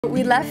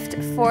We left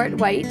Fort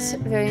White,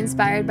 very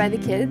inspired by the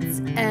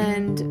kids,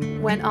 and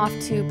went off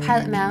to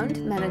Pilot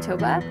Mound,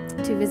 Manitoba,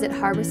 to visit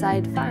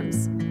Harbourside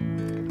Farms.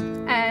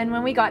 And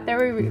when we got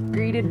there, we were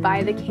greeted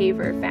by the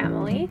Caver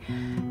family,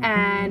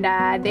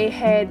 and they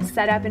had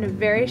set up in a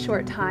very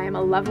short time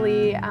a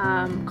lovely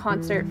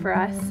concert for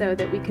us so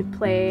that we could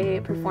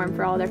perform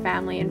for all their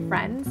family and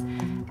friends.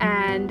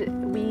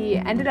 And we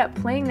ended up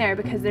playing there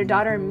because their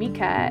daughter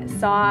Mika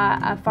saw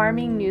a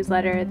farming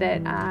newsletter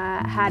that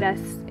had us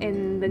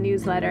in the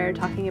newsletter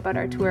talking about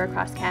our tour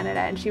across Canada,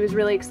 and she was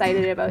really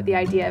excited about the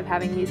idea of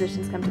having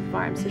musicians come to the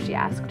farm, so she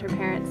asked her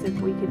parents if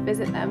we could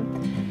visit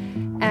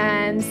them.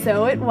 And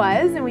so it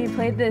was, and we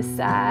played this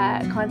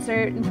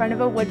concert in front of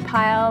a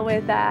woodpile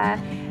with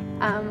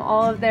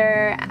all of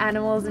their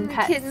animals and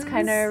pets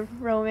kind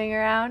of roaming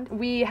around.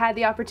 We had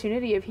the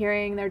opportunity of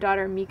hearing their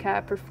daughter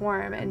Mika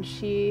perform, and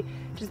she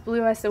just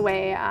blew us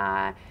away.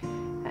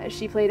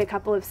 She played a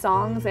couple of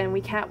songs, and we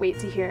can't wait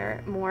to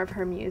hear more of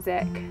her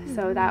music.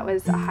 So that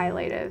was a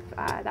highlight of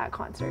that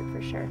concert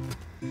for sure.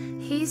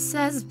 He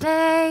says,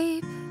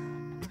 babe,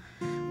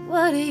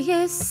 what do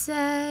you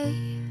say?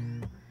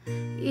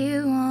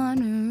 You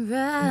wanna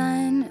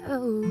run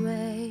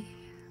away?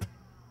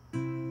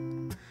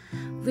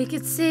 We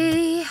could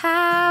see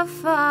how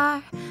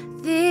far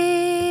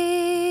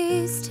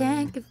this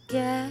tank of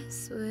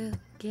gas will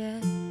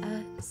get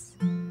us.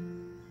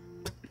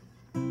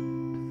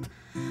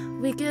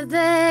 We could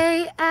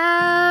lay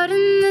out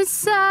in the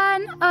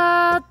sun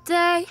all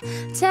day,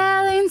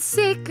 telling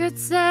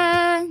secrets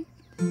and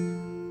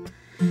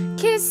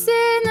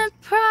kissing the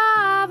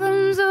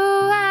problems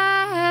away.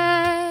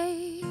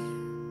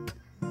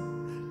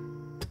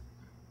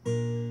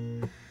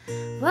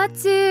 What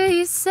do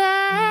you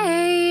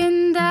say?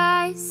 And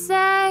I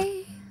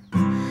say,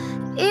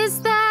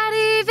 is that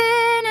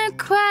even a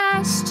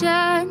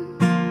question?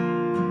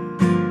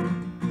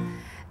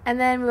 And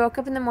then we woke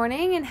up in the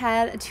morning and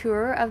had a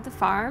tour of the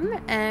farm,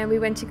 and we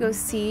went to go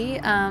see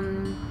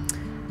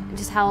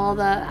just how all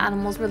the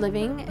animals were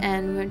living,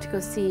 and we went to go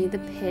see the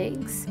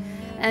pigs.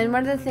 And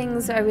one of the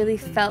things I really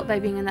felt by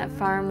being on that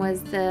farm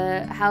was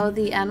how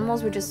the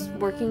animals were just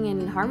working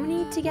in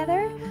harmony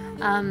together.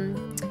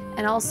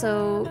 And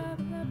also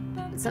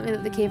something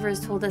that the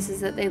Cavers told us is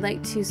that they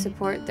like to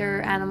support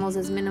their animals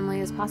as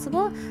minimally as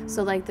possible.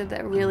 So like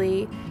that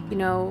really, you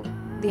know,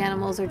 the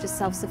animals are just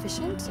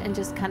self-sufficient and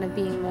just kind of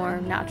being more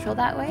natural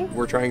that way.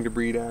 We're trying to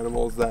breed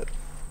animals that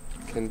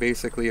can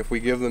basically, if we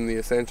give them the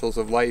essentials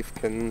of life,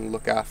 can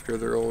look after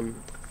their own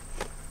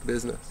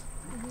business.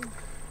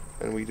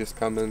 And we just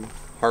come and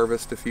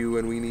harvest a few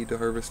when we need to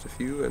harvest a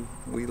few, and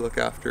we look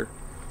after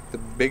the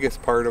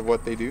biggest part of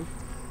what they do,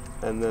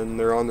 and then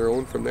they're on their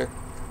own from there.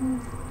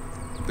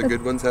 The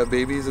good ones have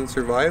babies and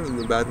survive, and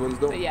the bad ones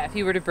don't. But yeah, if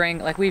you were to bring,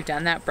 like we've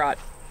done that, brought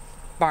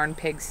barn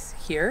pigs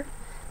here,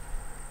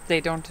 they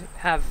don't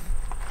have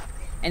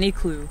any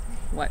clue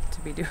what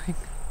to be doing.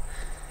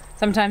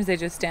 Sometimes they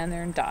just stand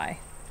there and die.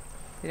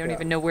 They don't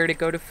even know where to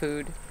go to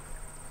food.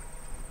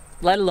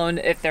 Let alone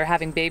if they're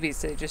having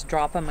babies, they just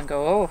drop them and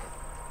go, oh,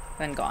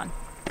 then gone.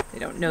 They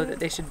don't know that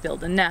they should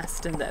build a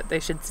nest and that they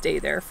should stay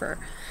there for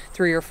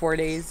 3 or 4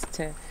 days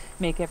to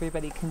make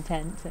everybody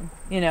content. And,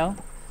 you know,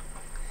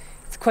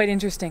 it's quite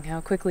interesting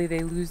how quickly they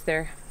lose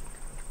their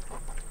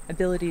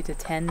ability to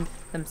tend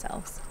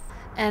themselves.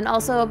 And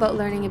also about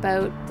learning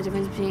about the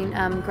difference between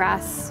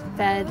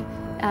grass-fed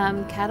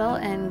cattle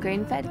and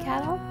grain-fed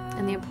cattle,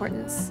 and the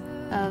importance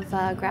of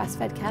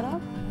grass-fed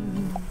cattle.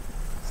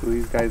 So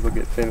these guys will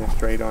get finished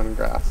right on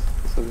grass,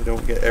 so they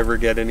don't ever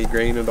get any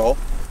grain at all.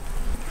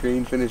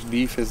 Grain-finished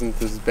beef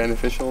isn't as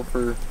beneficial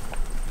for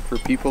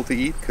people to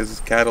eat because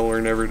cattle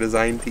are never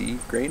designed to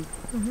eat grain.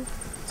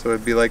 So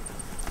it'd be like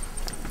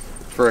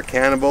for a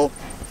cannibal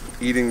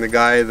eating the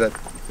guy that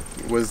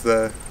was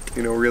the,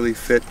 you know, really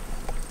fit,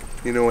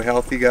 you know,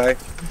 healthy guy,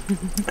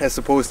 as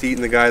opposed to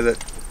eating the guy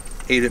that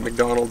ate at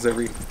McDonald's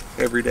every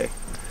day.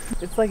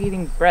 It's like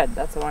eating bread.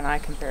 That's the one I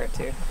compare it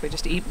to. If we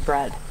just eat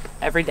bread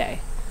every day,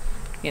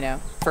 you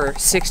know, for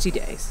 60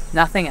 days,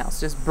 nothing else,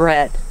 just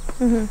bread,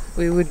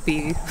 we would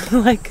be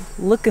like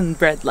looking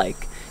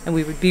bread-like, and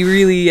we would be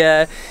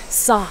really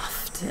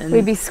soft. And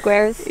we'd be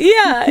squares.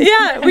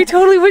 Yeah, we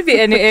totally would be,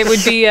 and it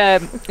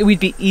would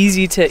be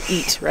easy to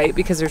eat, right?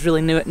 Because there's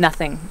really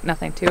nothing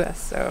to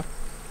us. So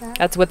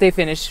that's what they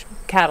finish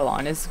cattle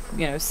on, is,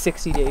 you know,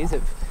 60 days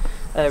of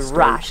a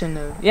ration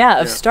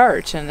of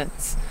starch, and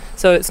it's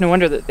no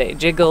wonder that they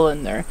jiggle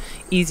and they're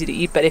easy to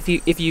eat. But if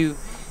you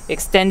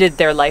extended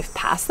their life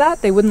past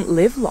that, they wouldn't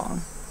live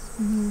long.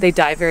 They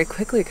die very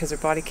quickly because their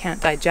body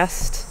can't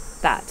digest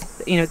that.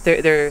 You know,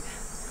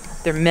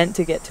 they're meant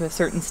to get to a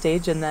certain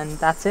stage, and then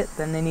that's it.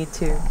 Then they need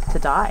to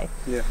die.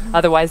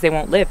 Otherwise they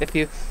won't live. If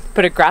you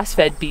put a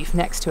grass-fed beef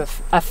next to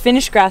a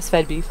finished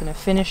grass-fed beef and a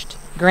finished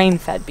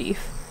grain-fed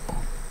beef,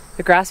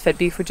 the grass-fed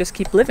beef would just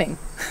keep living,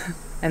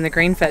 and the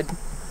grain-fed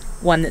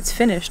one that's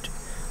finished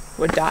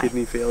would die.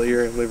 Kidney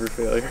failure and liver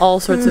failure.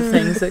 All sorts of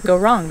things that go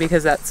wrong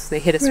because they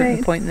hit a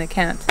certain point and they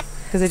can't,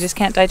 because they just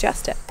can't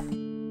digest it.